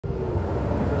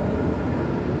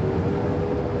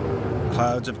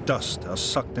Clouds of dust are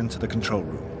sucked into the control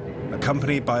room,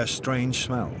 accompanied by a strange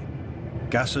smell.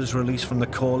 Gases released from the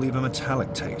core leave a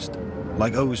metallic taste,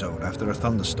 like ozone after a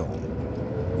thunderstorm.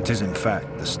 It is in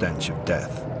fact the stench of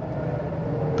death.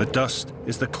 The dust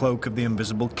is the cloak of the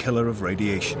invisible killer of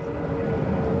radiation.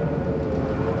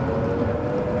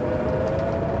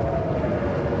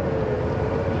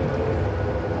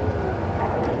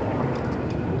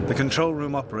 The control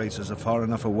room operators are far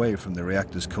enough away from the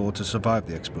reactor's core to survive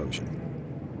the explosion.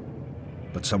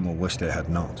 But some will wish they had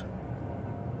not.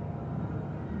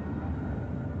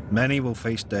 Many will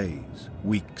face days,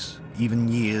 weeks, even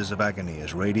years of agony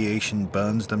as radiation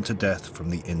burns them to death from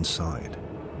the inside.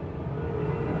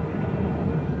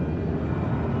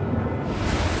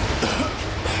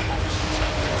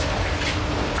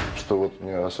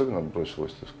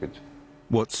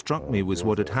 What struck me was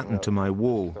what had happened to my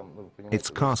wall. It's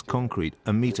cast concrete,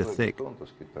 a meter thick.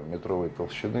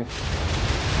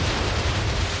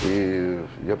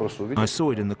 I saw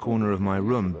it in the corner of my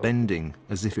room, bending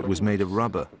as if it was made of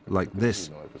rubber, like this.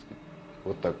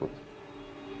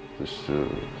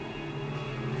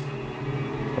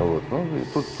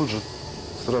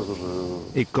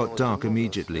 It got dark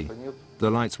immediately. The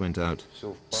lights went out.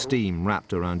 Steam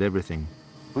wrapped around everything.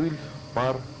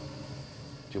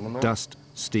 Dust,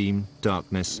 steam,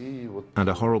 darkness, and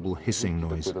a horrible hissing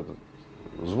noise.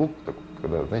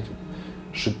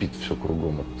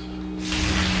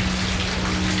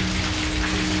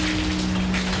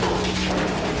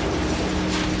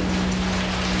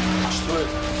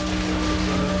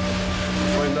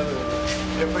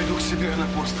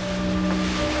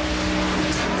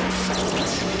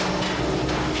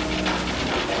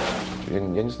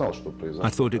 I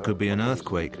thought it could be an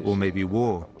earthquake or maybe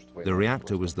war. The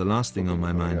reactor was the last thing on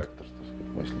my mind.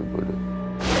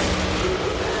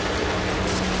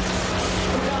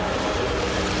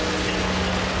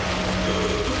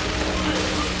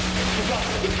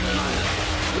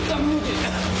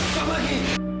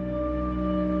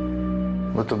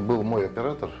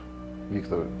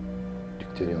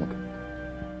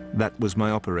 That was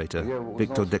my operator,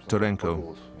 Viktor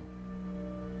Dektorenko.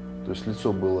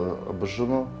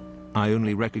 I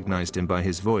only recognized him by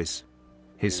his voice.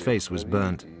 His face was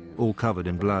burnt, all covered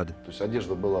in blood.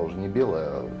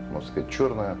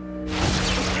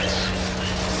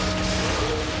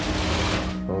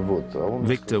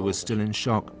 Victor was still in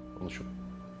shock.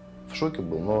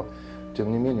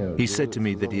 He said to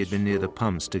me that he had been near the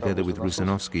pumps together with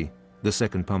Rusanovsky, the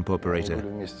second pump operator,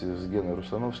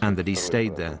 and that he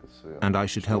stayed there, and I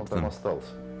should help them.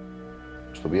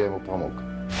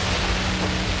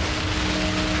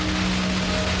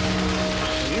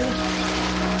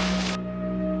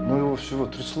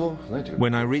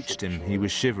 When I reached him, he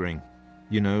was shivering.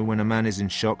 You know, when a man is in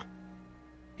shock.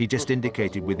 He just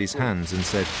indicated with his hands and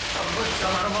said,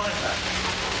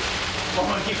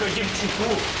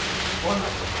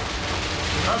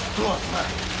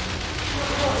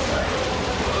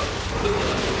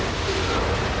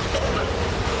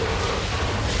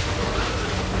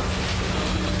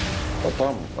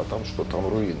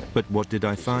 but what did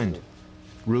I find?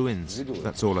 Ruins,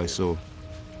 that's all I saw.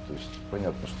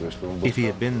 If he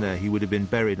had been there, he would have been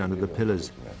buried under the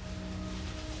pillars.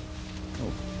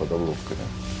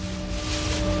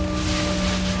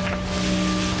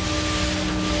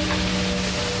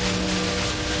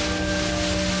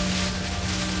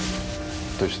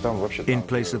 In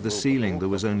place of the ceiling, there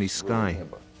was only sky.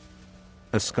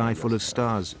 A sky full of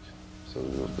stars.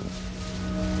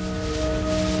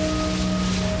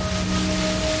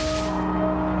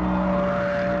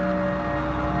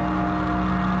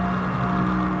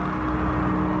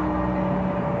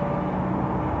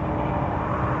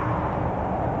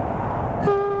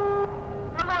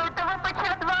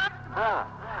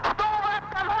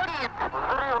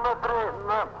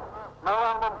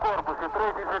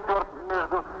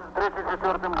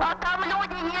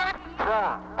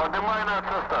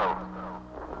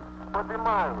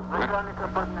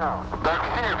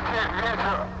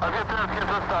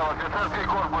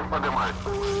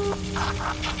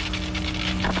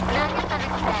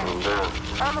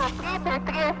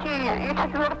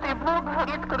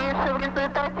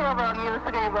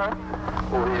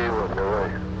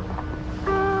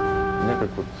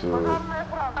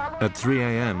 At 3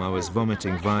 a.m. I was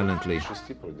vomiting violently.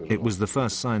 It was the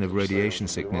first sign of radiation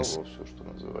sickness.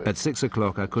 At 6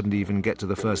 o'clock I couldn't even get to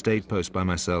the first aid post by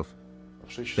myself.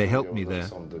 They helped me there,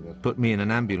 put me in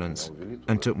an ambulance,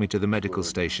 and took me to the medical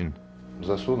station.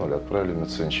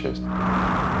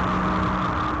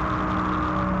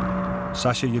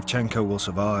 Sasha Yevchenko will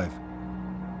survive.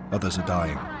 Others are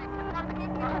dying.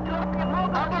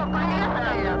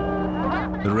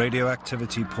 The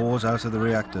radioactivity pours out of the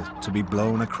reactor to be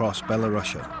blown across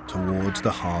Belarusia towards the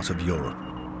heart of Europe.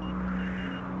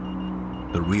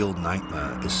 The real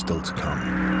nightmare is still to come.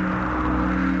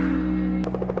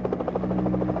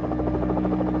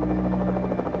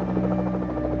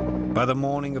 By the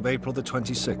morning of April the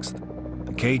 26th,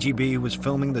 the KGB was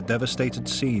filming the devastated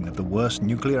scene of the worst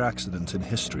nuclear accident in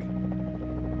history.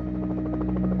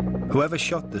 Whoever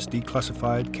shot this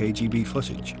declassified KGB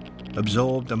footage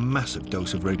absorbed a massive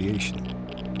dose of radiation.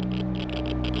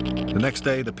 The next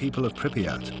day, the people of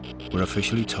Pripyat were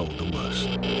officially told the worst.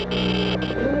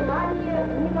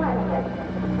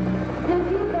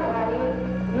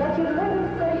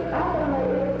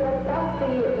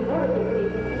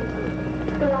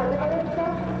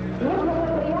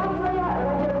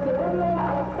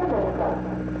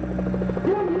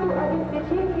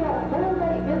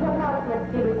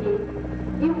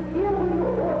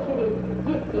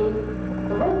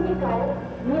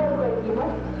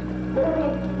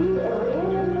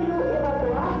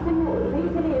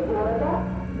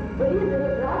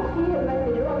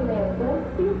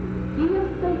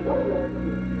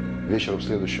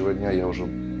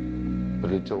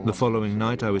 The following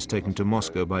night, I was taken to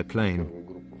Moscow by plane.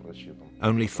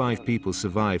 Only 5 people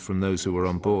survived from those who were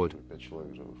on board.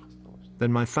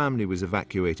 Then my family was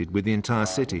evacuated with the entire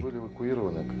city.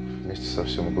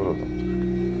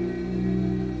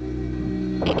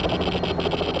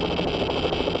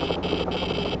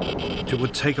 It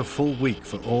would take a full week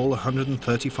for all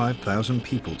 135,000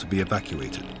 people to be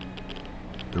evacuated.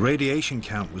 The radiation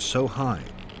count was so high,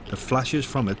 the flashes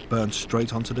from it burned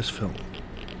straight onto this film.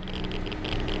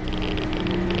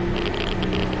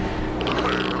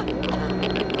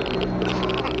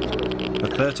 A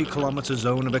 30-kilometer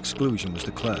zone of exclusion was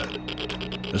declared,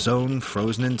 a zone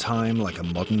frozen in time like a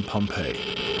modern Pompeii.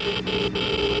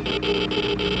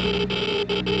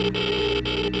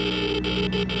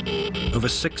 Over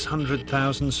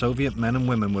 600,000 Soviet men and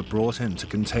women were brought in to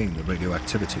contain the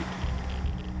radioactivity.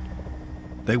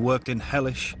 They worked in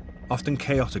hellish, often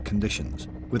chaotic conditions,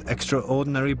 with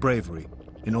extraordinary bravery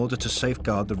in order to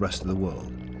safeguard the rest of the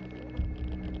world.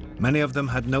 Many of them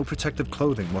had no protective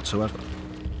clothing whatsoever.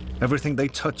 Everything they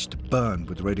touched burned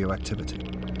with radioactivity.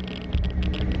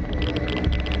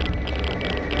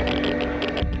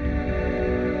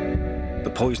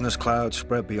 The poisonous cloud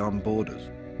spread beyond borders,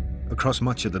 across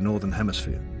much of the northern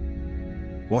hemisphere.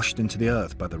 Washed into the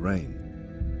earth by the rain,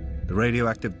 the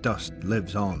radioactive dust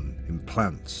lives on in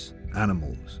plants,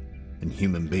 animals, and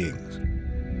human beings.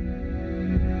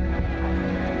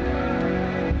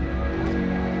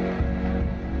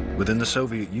 Within the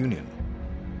Soviet Union,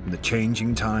 in the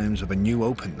changing times of a new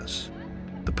openness,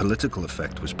 the political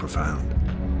effect was profound.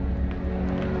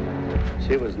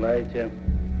 Все вы знаете,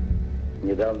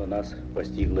 недавно нас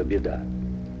постигла беда.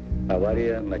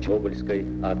 Авария на Чернобыльской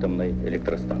атомной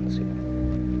электростанции.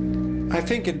 I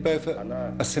think in both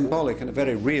a symbolic and a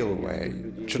very real way,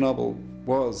 Chernobyl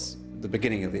was the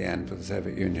beginning of the end for the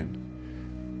Soviet Union.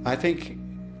 I think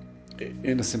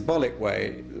in a symbolic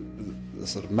way, the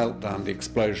sort of meltdown, the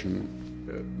explosion,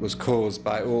 was caused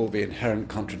by all the inherent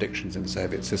contradictions in the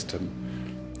Soviet system,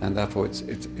 and therefore it's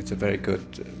a very good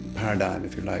paradigm,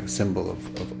 if you like, symbol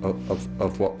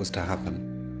of what was to happen.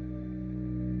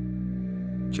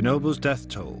 Chernobyl's death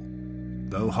toll,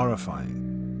 though horrifying,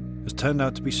 has turned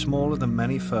out to be smaller than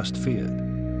many first feared.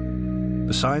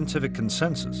 The scientific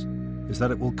consensus is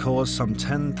that it will cause some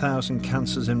 10,000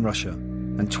 cancers in Russia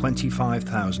and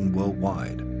 25,000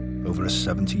 worldwide over a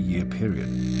 70-year period.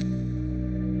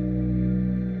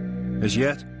 As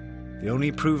yet, the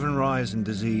only proven rise in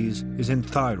disease is in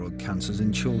thyroid cancers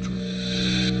in children.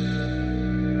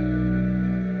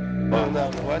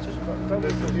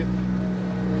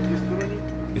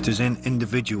 It is in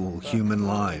individual human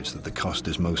lives that the cost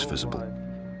is most visible.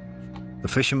 The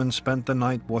fishermen spent the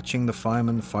night watching the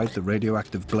firemen fight the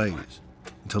radioactive blaze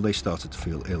until they started to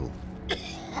feel ill.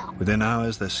 Within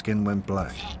hours, their skin went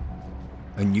black,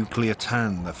 a nuclear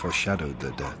tan that foreshadowed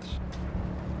their deaths.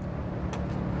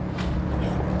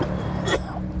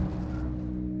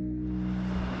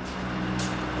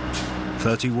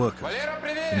 "30 workers,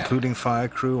 including fire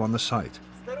crew on the site,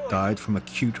 died from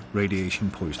acute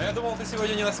radiation poisoning.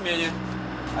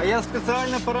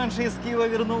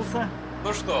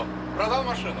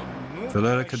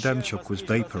 Valery Kademchuk was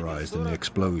vaporized in the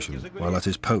explosion while at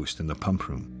his post in the pump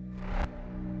room.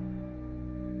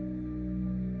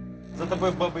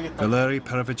 Valery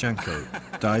Perevijenko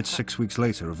died 6 weeks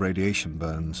later of radiation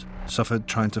burns, suffered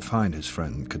trying to find his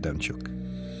friend Kademchuk.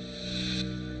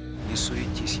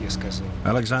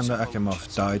 Alexander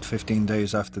Akimov died 15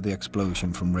 days after the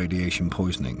explosion from radiation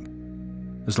poisoning.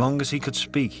 As long as he could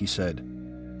speak, he said,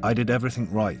 I did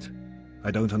everything right.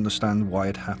 I don't understand why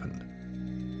it happened.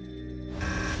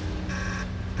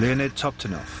 Leonid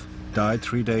Toptunov died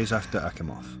 3 days after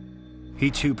Akimov. He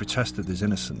too protested his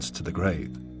innocence to the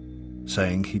grave,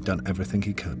 saying he'd done everything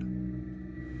he could.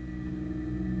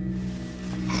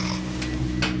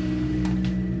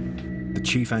 The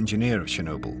chief engineer of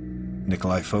Chernobyl,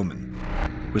 Nikolai Fomin,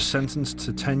 was sentenced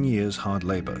to 10 years hard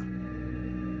labor,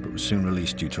 but was soon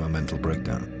released due to a mental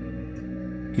breakdown.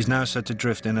 He's now said to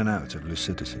drift in and out of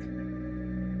lucidity.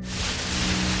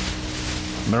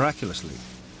 Miraculously,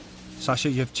 Sasha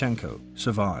Yevchenko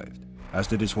survived, as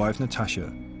did his wife Natasha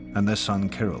and their son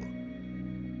Kirill.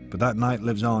 But that night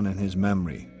lives on in his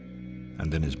memory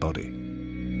and in his body.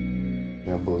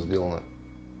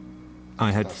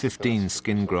 I had 15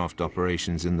 skin graft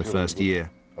operations in the first year.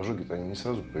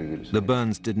 The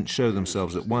burns didn't show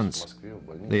themselves at once.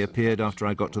 They appeared after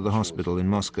I got to the hospital in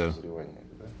Moscow.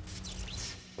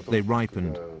 They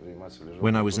ripened.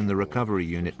 When I was in the recovery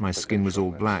unit, my skin was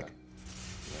all black.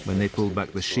 When they pulled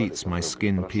back the sheets, my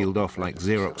skin peeled off like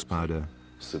Xerox powder.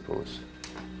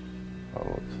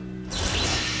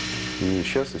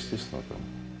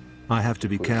 I have to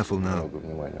be careful now.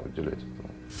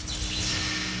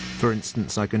 For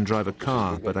instance, I can drive a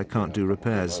car, but I can't do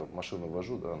repairs.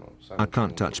 I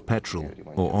can't touch petrol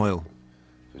or oil.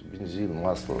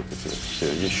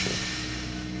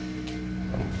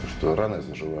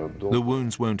 The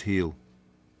wounds won't heal.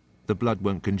 The blood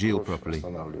won't congeal properly.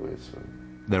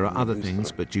 There are other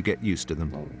things, but you get used to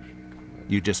them.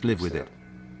 You just live with it.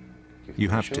 You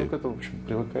have to.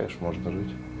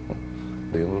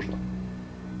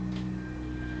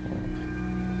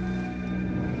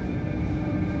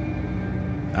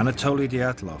 Anatoly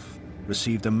Dyatlov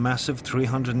received a massive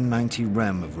 390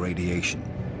 rem of radiation.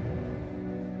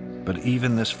 But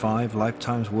even this 5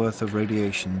 lifetimes worth of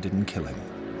radiation didn't kill him.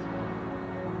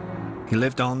 He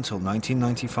lived on till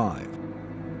 1995,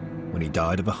 when he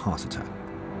died of a heart attack.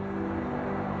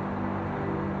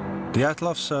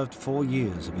 Dyatlov served 4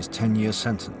 years of his 10-year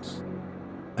sentence,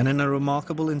 and in a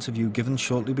remarkable interview given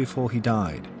shortly before he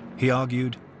died, he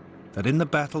argued that in the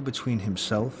battle between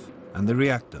himself and the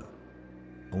reactor,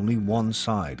 only one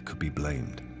side could be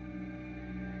blamed.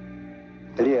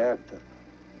 The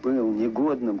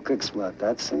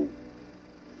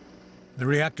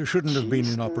reactor shouldn't have been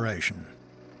in operation.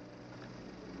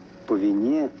 The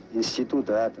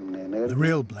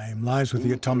real blame lies with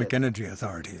the atomic energy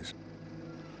authorities.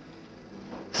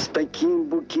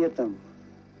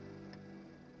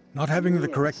 Not having the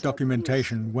correct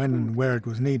documentation when and where it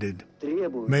was needed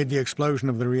made the explosion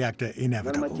of the reactor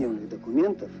inevitable.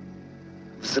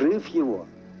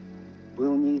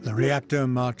 The reactor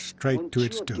marched straight to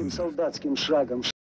its doom.